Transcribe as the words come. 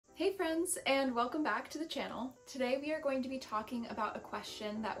friends, and welcome back to the channel. Today we are going to be talking about a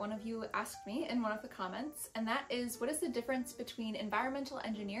question that one of you asked me in one of the comments, and that is, what is the difference between environmental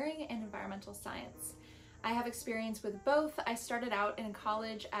engineering and environmental science? I have experience with both. I started out in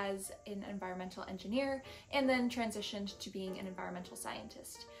college as an environmental engineer and then transitioned to being an environmental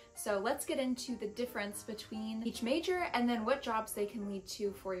scientist. So let's get into the difference between each major and then what jobs they can lead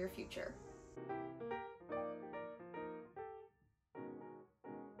to for your future.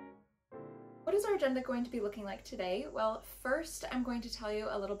 What is our agenda going to be looking like today? Well, first I'm going to tell you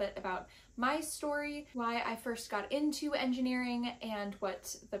a little bit about my story, why I first got into engineering and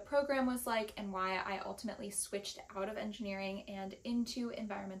what the program was like, and why I ultimately switched out of engineering and into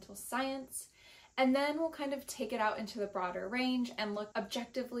environmental science. And then we'll kind of take it out into the broader range and look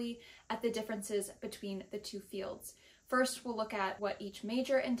objectively at the differences between the two fields. First, we'll look at what each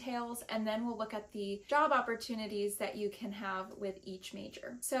major entails, and then we'll look at the job opportunities that you can have with each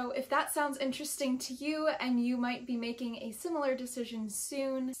major. So if that sounds interesting to you and you might be making a similar decision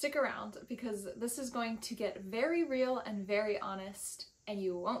soon, stick around because this is going to get very real and very honest, and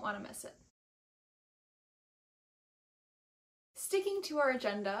you won't want to miss it. Sticking to our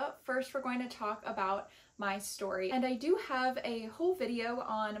agenda, first we're going to talk about my story. And I do have a whole video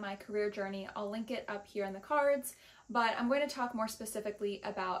on my career journey. I'll link it up here in the cards, but I'm going to talk more specifically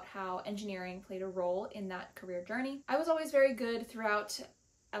about how engineering played a role in that career journey. I was always very good throughout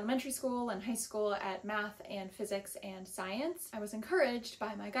elementary school and high school at math and physics and science. I was encouraged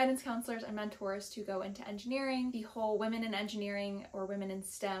by my guidance counselors and mentors to go into engineering. The whole women in engineering or women in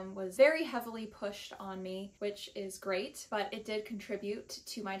STEM was very heavily pushed on me, which is great, but it did contribute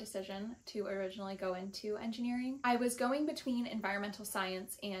to my decision to originally go into engineering. I was going between environmental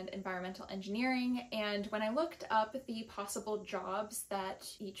science and environmental engineering, and when I looked up the possible jobs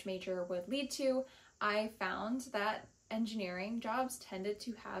that each major would lead to, I found that engineering jobs tended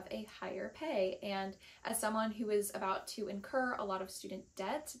to have a higher pay, and as someone who is about to incur a lot of student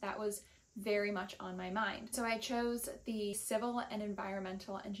debt, that was very much on my mind. So I chose the Civil and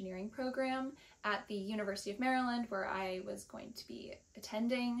Environmental Engineering program at the University of Maryland, where I was going to be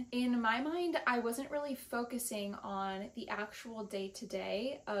attending. In my mind, I wasn't really focusing on the actual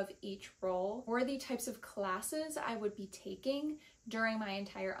day-to-day of each role or the types of classes I would be taking during my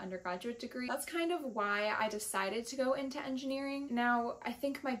entire undergraduate degree. That's kind of why I decided to go into engineering. Now, I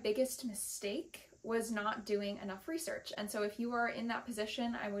think my biggest mistake was not doing enough research. And so if you are in that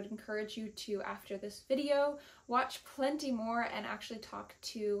position, I would encourage you to, after this video, watch plenty more and actually talk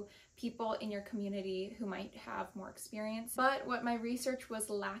to people in your community who might have more experience. But what my research was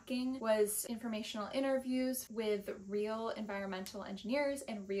lacking was informational interviews with real environmental engineers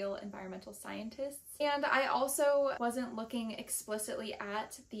and real environmental scientists. And I also wasn't looking explicitly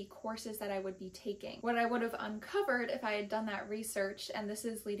at the courses that I would be taking. What I would have uncovered if I had done that research, and this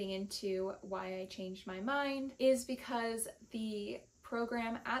is leading into why I changed my mind, is because the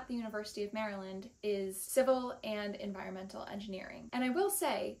program at the University of Maryland is civil and environmental engineering. And I will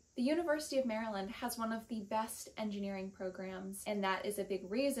say, the University of Maryland has one of the best engineering programs, and that is a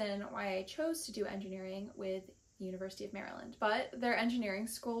big reason why I chose to do engineering with the University of Maryland. But their engineering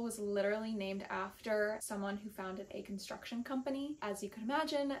school was literally named after someone who founded a construction company. As you can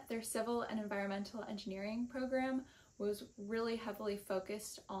imagine, their civil and environmental engineering program was really heavily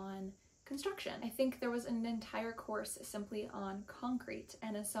focused on construction. I think there was an entire course simply on concrete,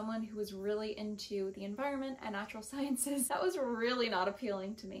 and as someone who was really into the environment and natural sciences, that was really not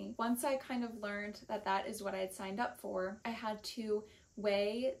appealing to me. Once I kind of learned that that is what I had signed up for, I had to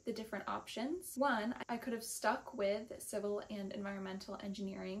weigh the different options. One, I could have stuck with civil and environmental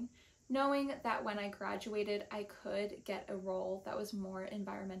engineering, knowing that when I graduated, I could get a role that was more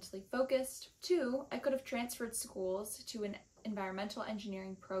environmentally focused. Two, I could have transferred schools to an environmental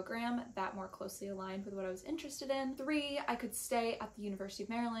engineering program that more closely aligned with what I was interested in. Three, I could stay at the University of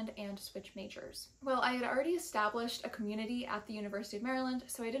Maryland and switch majors. Well, I had already established a community at the University of Maryland,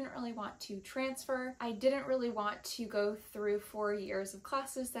 so I didn't really want to transfer. I didn't really want to go through 4 years of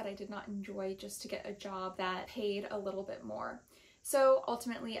classes that I did not enjoy just to get a job that paid a little bit more. So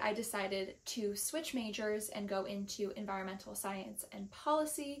ultimately, I decided to switch majors and go into environmental science and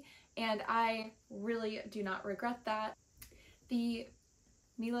policy, and I really do not regret that.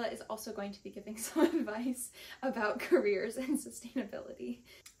 Mila is also going to be giving some advice about careers and sustainability.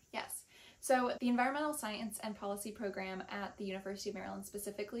 Yes, so the Environmental Science and Policy program at the University of Maryland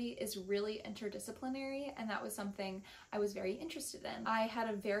specifically is really interdisciplinary, and that was something I was very interested in. I had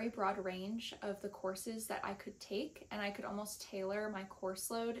a very broad range of the courses that I could take, and I could almost tailor my course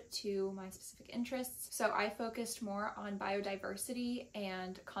load to my specific interests. So I focused more on biodiversity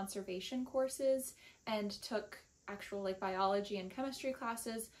and conservation courses and took actual like biology and chemistry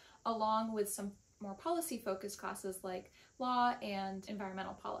classes, along with some more policy-focused classes like law and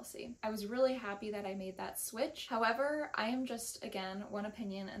environmental policy. I was really happy that I made that switch. However, I am just, again, one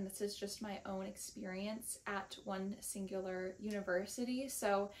opinion, and this is just my own experience at one singular university.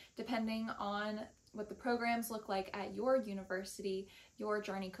 So depending on what the programs look like at your university, your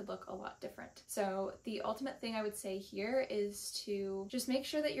journey could look a lot different. So the ultimate thing I would say here is to just make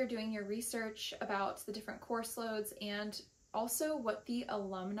sure that you're doing your research about the different course loads and also what the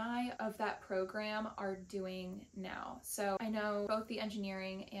alumni of that program are doing now. So I know both the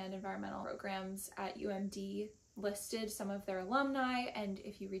engineering and environmental programs at UMD listed some of their alumni, and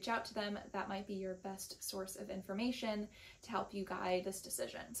if you reach out to them, that might be your best source of information to help you guide this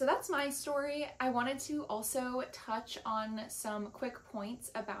decision. So that's my story. I wanted to also touch on some quick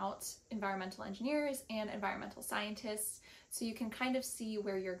points about environmental engineers and environmental scientists so you can kind of see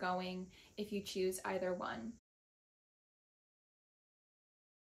where you're going if you choose either one.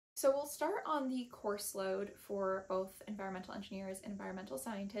 So we'll start on the course load for both environmental engineers and environmental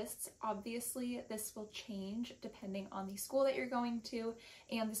scientists. Obviously, this will change depending on the school that you're going to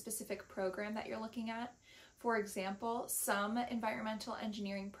and the specific program that you're looking at. For example, some environmental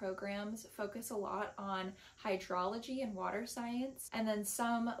engineering programs focus a lot on hydrology and water science, and then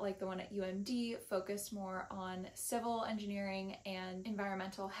some, like the one at UMD, focus more on civil engineering and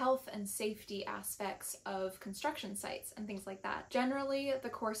environmental health and safety aspects of construction sites and things like that. Generally, the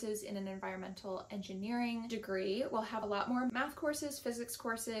courses in an environmental engineering degree will have a lot more math courses, physics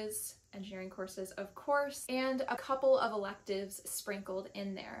courses, engineering courses, of course, and a couple of electives sprinkled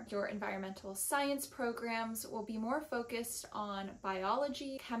in there. Your environmental science programs will be more focused on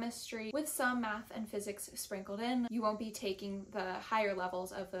biology, chemistry, with some math and physics sprinkled in. You won't be taking the higher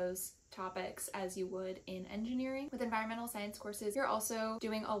levels of those topics as you would in engineering. With environmental science courses, you're also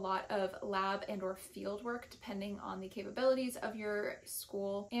doing a lot of lab and or field work depending on the capabilities of your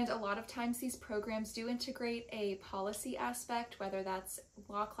school, and a lot of times these programs do integrate a policy aspect, whether that's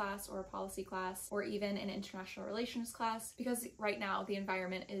law class or a policy class or even an international relations class, because right now the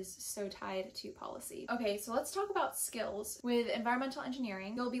environment is so tied to policy. Okay, so let's talk about skills. With environmental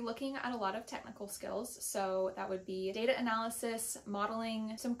engineering, you'll be looking at a lot of technical skills, so that would be data analysis,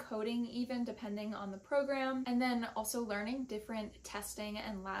 modeling, some coding even depending on the program, and then also learning different testing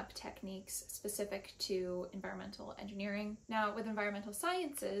and lab techniques specific to environmental engineering. Now, with environmental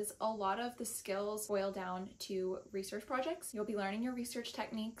sciences, a lot of the skills boil down to research projects. You'll be learning your research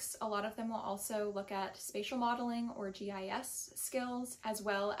techniques. A lot of them will also look at spatial modeling or GIS skills, as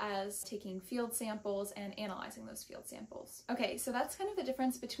well as taking field samples and analyzing those field samples. Okay, so that's kind of the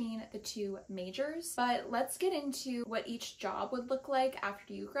difference between the two majors, but let's get into what each job would look like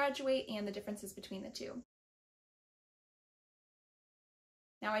after you graduate and the differences between the two.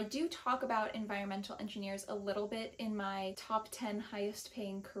 Now, I do talk about environmental engineers a little bit in my top 10 highest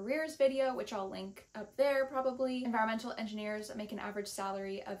paying careers video, which I'll link up there probably. Environmental engineers make an average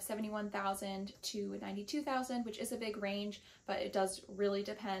salary of $71,000 to $92,000, which is a big range, but it does really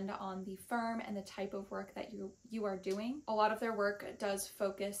depend on the firm and the type of work that you are doing. A lot of their work does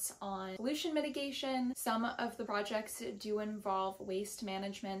focus on pollution mitigation. Some of the projects do involve waste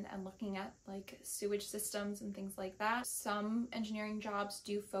management and looking at like sewage systems and things like that. Some engineering jobs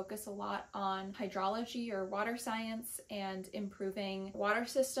do focus a lot on hydrology or water science and improving water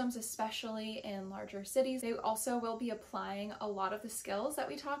systems, especially in larger cities. They also will be applying a lot of the skills that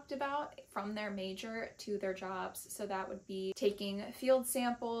we talked about from their major to their jobs. So that would be taking field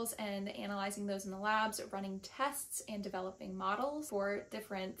samples and analyzing those in the labs, running tests and developing models for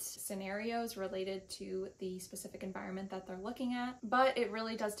different scenarios related to the specific environment that they're looking at. But it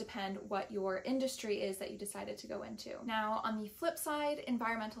really does depend what your industry is that you decided to go into. Now, on the flip side,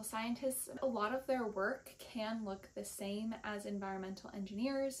 environmental scientists, a lot of their work can look the same as environmental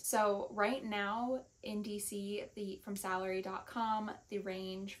engineers. So right now in DC, from salary.com, the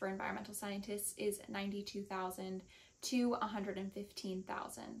range for environmental scientists is $92,000 to $115,000.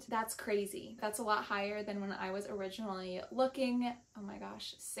 That's crazy. That's a lot higher than when I was originally looking, oh my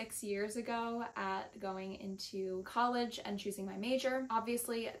gosh, 6 years ago at going into college and choosing my major.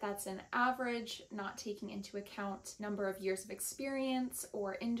 Obviously, that's an average, not taking into account number of years of experience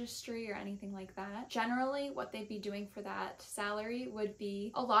or industry or anything like that. Generally, what they'd be doing for that salary would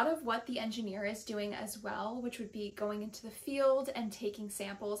be a lot of what the engineer is doing as well, which would be going into the field and taking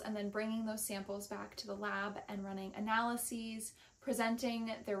samples and then bringing those samples back to the lab and running analyses, presenting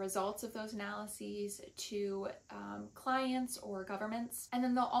the results of those analyses to clients or governments. And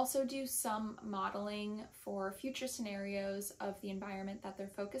then they'll also do some modeling for future scenarios of the environment that they're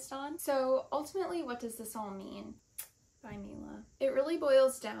focused on. So ultimately, what does this all mean? Bye, Mila. It really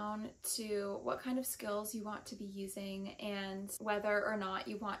boils down to what kind of skills you want to be using and whether or not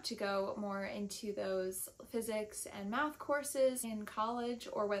you want to go more into those physics and math courses in college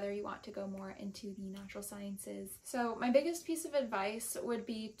or whether you want to go more into the natural sciences. So my biggest piece of advice would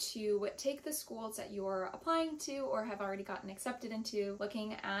be to take the schools that you're applying to or have already gotten accepted into,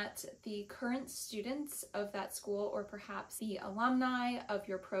 looking at the current students of that school or perhaps the alumni of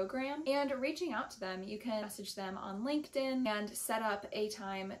your program, and reaching out to them. You can message them on LinkedIn and set up a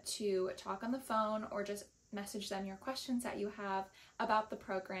time to talk on the phone or just message them your questions that you have about the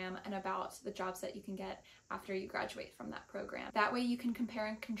program and about the jobs that you can get after you graduate from that program. That way you can compare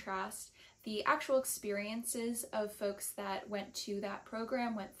and contrast the actual experiences of folks that went to that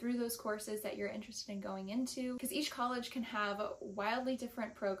program, went through those courses that you're interested in going into, because each college can have wildly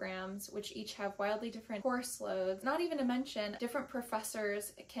different programs, which each have wildly different course loads. Not even to mention, different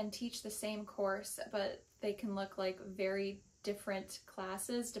professors can teach the same course, but they can look like very different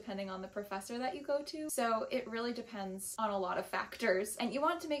classes depending on the professor that you go to. So it really depends on a lot of factors, and you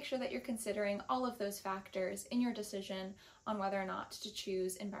want to make sure that you're considering all of those factors in your decision on whether or not to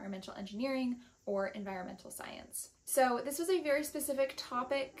choose environmental engineering or environmental science. So this was a very specific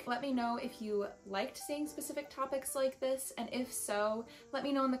topic. Let me know if you liked seeing specific topics like this, and if so, let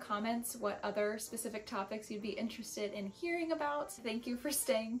me know in the comments what other specific topics you'd be interested in hearing about. Thank you for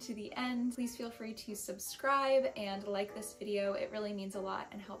staying to the end. Please feel free to subscribe and like this video. It really means a lot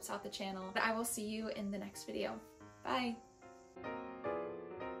and helps out the channel. I will see you in the next video. Bye!